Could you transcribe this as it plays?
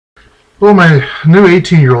Well, my new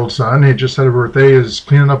 18-year-old son, he just had a birthday, is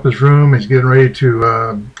cleaning up his room. He's getting ready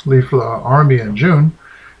to leave for the Army in June.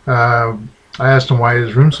 Uh, I asked him why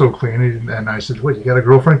his room's so clean, and I said, "What, you got a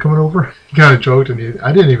girlfriend coming over?" He kind of joked, and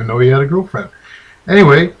I didn't even know he had a girlfriend.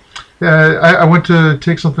 Anyway, I went to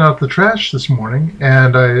take something out of the trash this morning,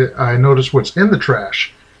 and I noticed what's in the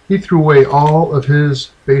trash. He threw away all of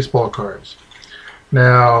his baseball cards.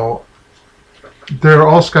 Now, they're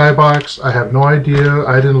all Skybox. I have no idea.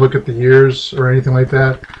 I didn't look at the years or anything like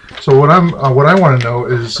that. So what I want to know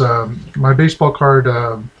is my baseball card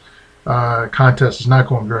contest is not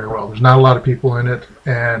going very well. There's not a lot of people in it,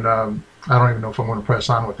 and I don't even know if I'm going to press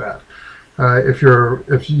on with that. If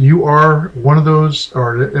you are one of those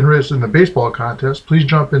or interested in the baseball contest, please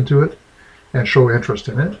jump into it and show interest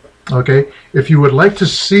in it. Okay. If you would like to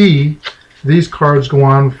see these cards go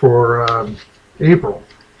on for April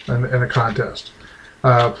in a contest,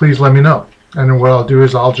 please let me know. And then what I'll do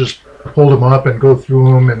is I'll just hold them up and go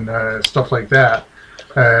through them and stuff like that,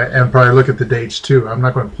 and probably look at the dates too. I'm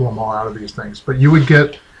not going to pull them all out of these things, but you would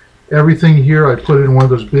get everything here. I put it in one of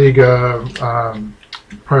those big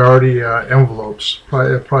priority envelopes.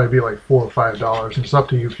 It'd probably be like $4 or $5, and it's up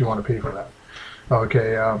to you if you want to pay for that.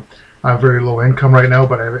 Okay, I'm very low income right now,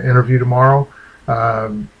 but I have an interview tomorrow.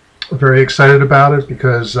 Very excited about it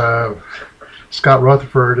because Scott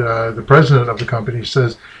Rutherford, the president of the company,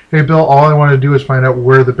 says, "Hey Bill, all I want to do is find out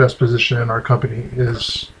where the best position in our company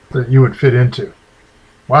is that you would fit into."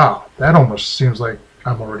 Wow, that almost seems like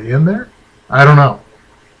I'm already in there. I don't know.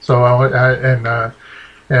 So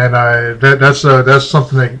that's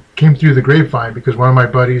something that came through the grapevine because one of my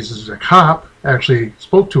buddies is a cop. Actually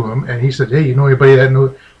spoke to him, and he said, "Hey, you know anybody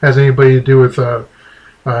that has anybody to do with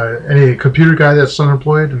any computer guy that's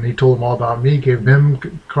unemployed?" And he told him all about me, gave him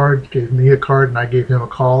a card, gave me a card, and I gave him a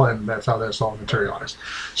call, and that's how that's all materialized.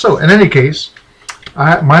 So in any case,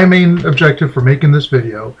 my main objective for making this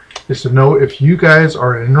video is to know if you guys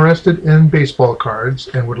are interested in baseball cards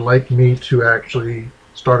and would like me to actually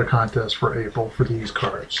start a contest for April for these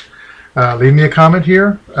cards. Leave me a comment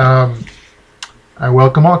here. I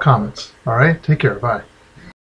welcome all comments. All right, take care. Bye.